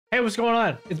Hey, what's going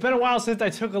on? It's been a while since I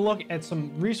took a look at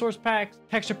some resource packs,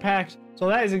 texture packs. So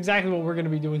that is exactly what we're going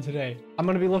to be doing today. I'm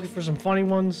going to be looking for some funny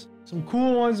ones, some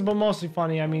cool ones, but mostly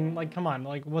funny. I mean, like, come on.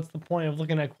 Like, what's the point of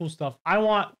looking at cool stuff? I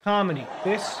want comedy.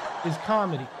 This is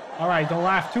comedy. All right, don't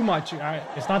laugh too much. All right,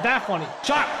 it's not that funny.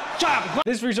 Shut up.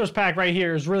 This resource pack right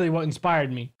here is really what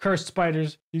inspired me. Cursed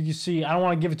spiders. You can see, I don't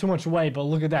want to give it too much away, but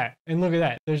look at that. And look at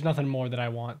that. There's nothing more that I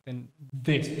want than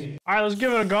this. All right, let's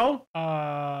give it a go.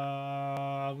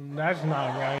 That's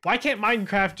not right. Why can't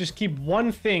Minecraft just keep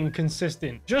one thing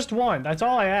consistent? Just one. That's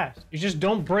all I ask. You just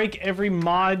don't break every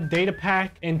mod, data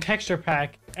pack, and texture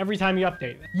pack every time you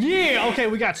update. Yeah, okay,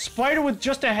 we got spider with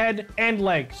just a head and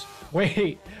legs.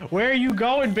 Wait, where are you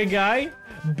going, big guy?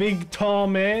 Big, tall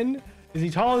man? Is he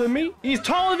taller than me? He's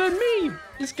taller than me!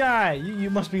 This guy, you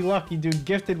must be lucky, dude.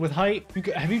 Gifted with height.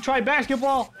 Have you tried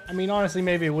basketball? I mean, honestly,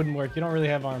 maybe it wouldn't work. You don't really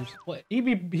have arms. Well,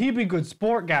 he'd be good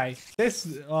sport guy.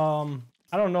 This,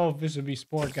 I don't know if this would be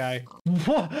sport guy.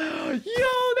 What? Yo,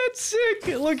 that's sick.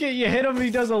 Look at you. Hit him. He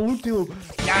does a loop-de-loop.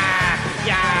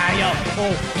 Yeah, yo.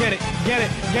 Oh, get it,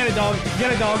 dog.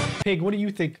 Get it, dog. Pig, what do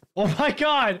you think? Oh my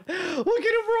God. Look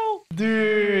at him roll.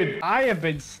 Dude, I have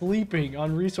been sleeping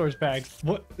on resource packs.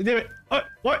 What? Damn it.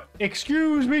 What?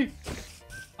 Excuse me.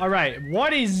 All right.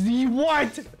 What is the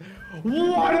what?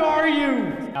 What are you?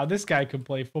 Now this guy can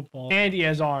play football and he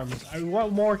has arms. I mean,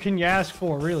 what more can you ask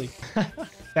for, really?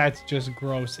 That's just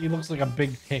gross. He looks like a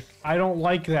big pig. I don't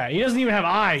like that. He doesn't even have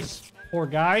eyes. Poor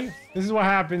guy. This is what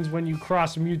happens when you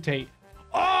cross mutate.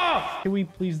 Oh! Can we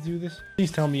please do this?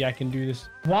 Please tell me I can do this.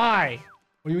 Why?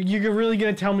 You're really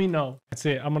gonna tell me no? That's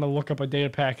it. I'm gonna look up a data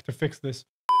pack to fix this.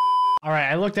 All right,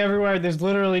 I looked everywhere. There's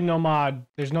literally no mod.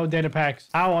 There's no data packs.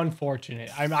 How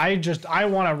unfortunate. I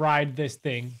want to ride this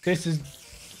thing. This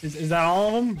is that all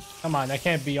of them? Come on, that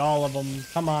can't be all of them.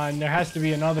 Come on, there has to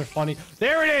be another funny.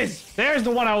 There it is. There's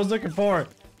the one I was looking for.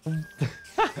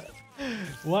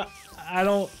 What? I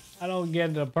don't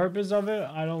get the purpose of it.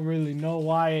 I don't really know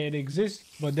why it exists,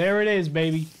 but there it is,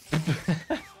 baby.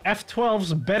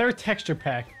 F12's better texture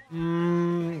pack.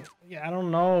 Yeah, I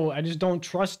don't know. I just don't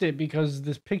trust it because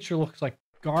this picture looks like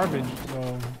garbage.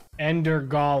 So, Ender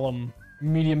Golem,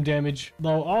 medium damage.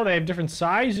 Low. Oh, they have different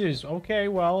sizes. Okay,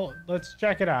 well, let's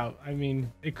check it out. I mean,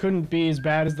 it couldn't be as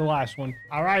bad as the last one.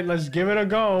 All right, let's give it a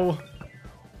go.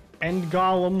 End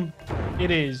Golem, it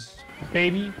is,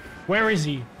 baby. Where is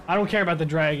he? I don't care about the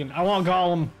dragon. I want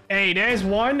Golem. Hey, there's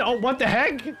one. Oh, what the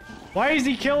heck? Why is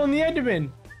he killing the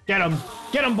Enderman? Get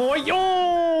him, boy.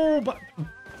 Yo! But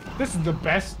this is the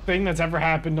best thing that's ever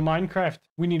happened to Minecraft.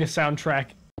 We need a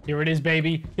soundtrack. Here it is,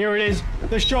 baby. Here it is.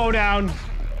 The showdown.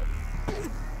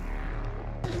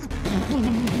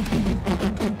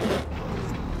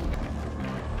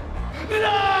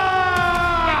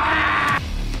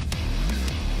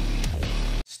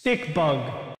 Stick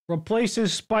bug.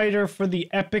 Replaces spider for the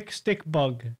epic stick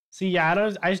bug. See,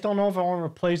 yeah, I just don't know if I want to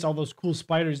replace all those cool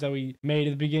spiders that we made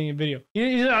at the beginning of the video.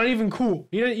 He's not even cool.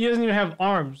 He doesn't even have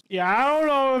arms. Yeah, I don't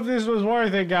know if this was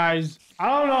worth it, guys. I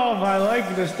don't know if I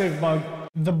like the stick bug.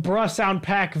 The Bruh Sound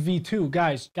Pack V2.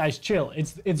 Guys, chill.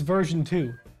 It's version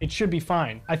 2. It should be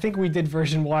fine. I think we did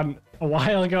version 1 a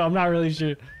while ago. I'm not really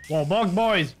sure. Well, bug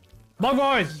boys. Bug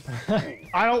boys.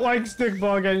 I don't like stick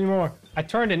bug anymore. I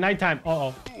turned it nighttime.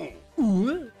 Uh-oh.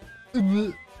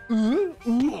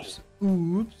 Oops.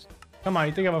 Oops. Come on,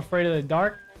 you think I'm afraid of the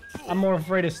dark? I'm more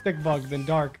afraid of stick bugs than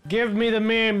dark. Give me the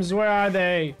memes. Where are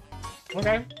they?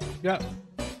 Okay. Yep.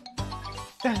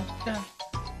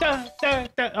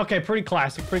 Okay, pretty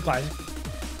classic.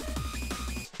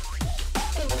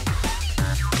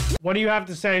 What do you have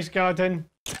to say, skeleton?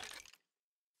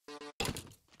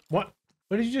 What?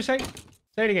 What did you just say?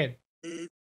 Say it again.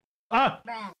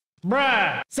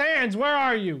 Bruh! Sans, where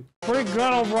are you? Pretty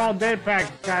good overall data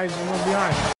pack, guys, I'm gonna be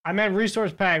honest. I meant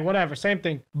resource pack, whatever, same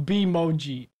thing.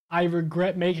 Bemoji. I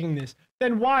regret making this.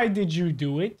 Then why did you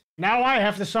do it? Now I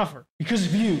have to suffer. Because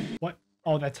of you. What?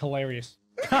 Oh, that's hilarious.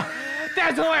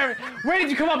 That's hilarious! Where did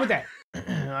you come up with that?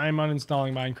 I'm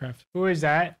uninstalling Minecraft. Who is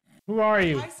that? Who are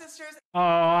you? Hi, sisters. Oh,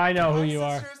 I know who you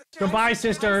are. Goodbye,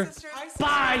 sister.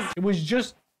 Bye! It was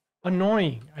just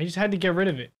annoying. I just had to get rid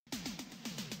of it.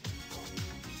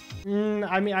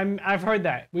 I mean, I've heard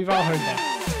that. We've all heard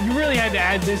that. You really had to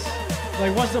add this.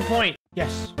 Like, what's the point?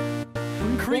 Yes.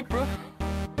 Creeper.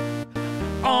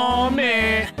 Oh,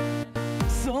 man.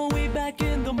 So we back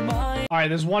in the mine. All right,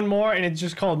 there's one more, and it's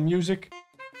just called music.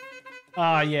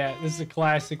 Yeah, this is a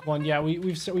classic one. Yeah,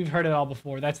 we've heard it all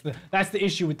before. That's the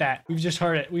issue with that. We've just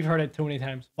heard it. We've heard it too many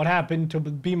times. What happened to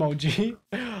Bemoji?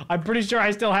 I'm pretty sure I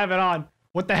still have it on.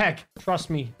 What the heck? Trust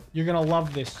me, you're gonna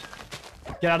love this.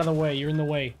 Get out of the way. You're in the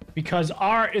way. Because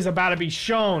art is about to be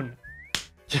shown.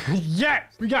 Yes!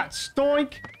 We got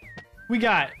Stoink. We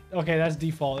got... Okay, that's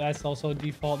default. That's also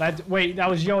default. Wait, that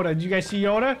was Yoda. Did you guys see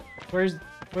Yoda? Where's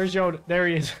Yoda? There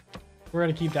he is. We're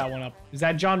gonna keep that one up. Is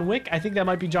that John Wick? I think that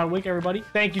might be John Wick, everybody.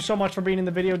 Thank you so much for being in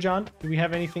the video, John. Do we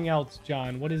have anything else,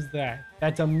 John? What is that?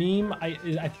 That's a meme. I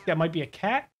think that might be a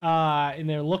cat. And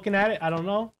they're looking at it. I don't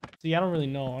know. See, I don't really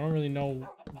know. I don't really know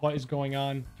what is going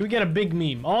on. Can we get a big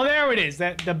meme? Oh, there it is.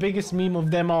 The biggest meme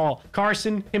of them all.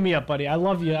 Carson, hit me up, buddy. I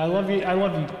love you. I love you. I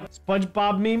love you.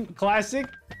 SpongeBob meme, classic.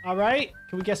 All right.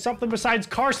 Can we get something besides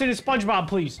Carson and SpongeBob,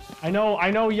 please? I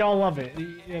know y'all love it.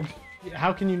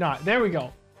 How can you not? There we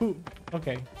go. Ooh,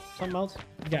 okay. Something else?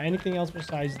 You got anything else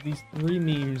besides these 3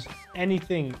 memes?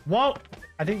 Anything? Whoa!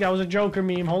 I think that was a Joker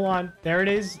meme. Hold on. There it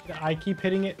is. I keep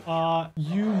hitting it.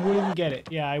 You wouldn't get it.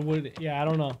 Yeah, I would. Yeah, I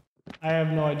don't know. I have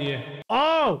no idea.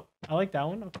 Oh! I like that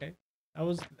one. Okay.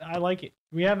 I like it.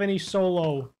 Do we have any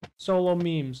solo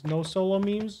memes? No solo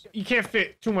memes? You can't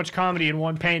fit too much comedy in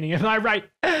one painting. Am I right?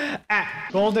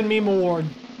 Golden Meme Award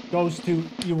goes to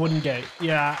you wouldn't get it.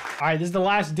 Yeah. All right, this is the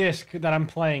last disc that I'm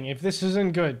playing. If this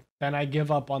isn't good, then I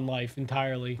give up on life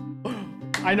entirely.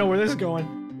 I know where this is going.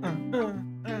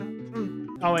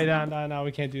 Oh wait, no,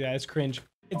 we can't do that. It's cringe.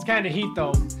 It's kind of heat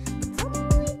though.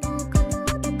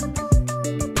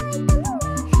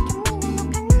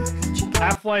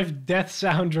 Half-Life death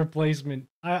sound replacement.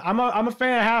 I'm a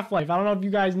fan of Half-Life. I don't know if you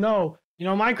guys know. You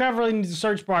know, Minecraft really needs a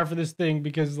search bar for this thing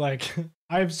because like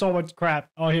I have so much crap.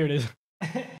 Oh, here it is. All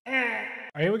right,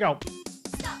 here we go.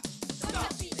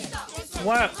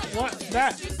 What?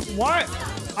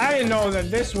 I didn't know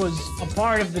that this was a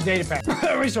part of the data pack.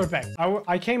 Resource pack.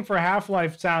 I came for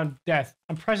Half-Life sound death.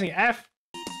 I'm pressing F.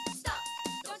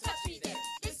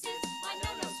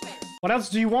 What else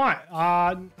do you want?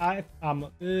 I'm a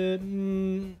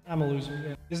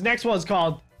loser. This next one's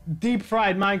called Deep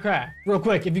Fried Minecraft. Real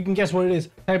quick, if you can guess what it is,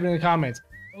 type it in the comments.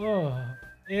 Oh,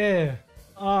 yeah.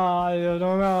 Oh, I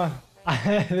don't know.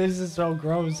 This is so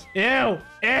gross. Ew!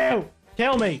 Ew!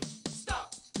 Kill me!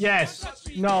 Stop. Yes.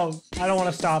 No, I don't want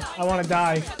to stop. I want to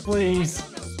die. Please.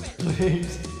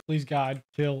 Please. Please, God.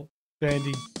 Kill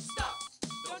Bandi. Stop.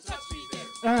 Don't touch me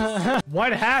there.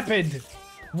 What happened?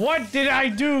 What did I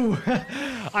do?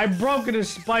 I broke into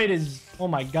spiders. Oh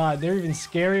my God, they're even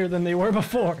scarier than they were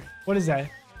before. What is that?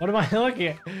 What am I looking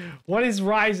at? What is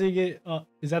rising?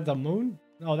 Is that the moon?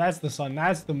 No, that's the sun.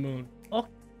 That's the moon. Oh.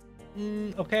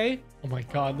 Okay. Oh my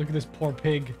God, look at this poor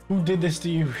pig. Who did this to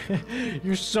you?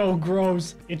 You're so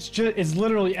gross. It's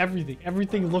literally everything.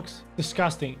 Everything looks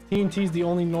disgusting. TNT's the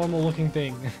only normal looking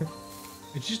thing.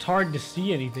 It's just hard to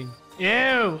see anything.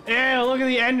 Ew! Ew! Look at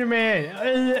the Enderman!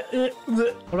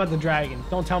 What about the dragon?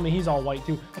 Don't tell me he's all white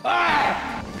too.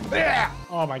 Ah!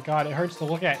 Oh my God, it hurts to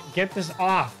look at. Get this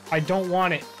off. I don't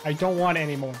want it. I don't want it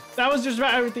anymore. That was just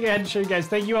about everything I had to show you guys.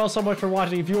 Thank you all so much for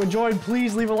watching. If you enjoyed,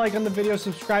 please leave a like on the video,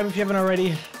 subscribe if you haven't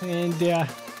already, and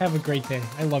have a great day.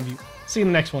 I love you. See you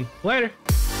in the next one. Later!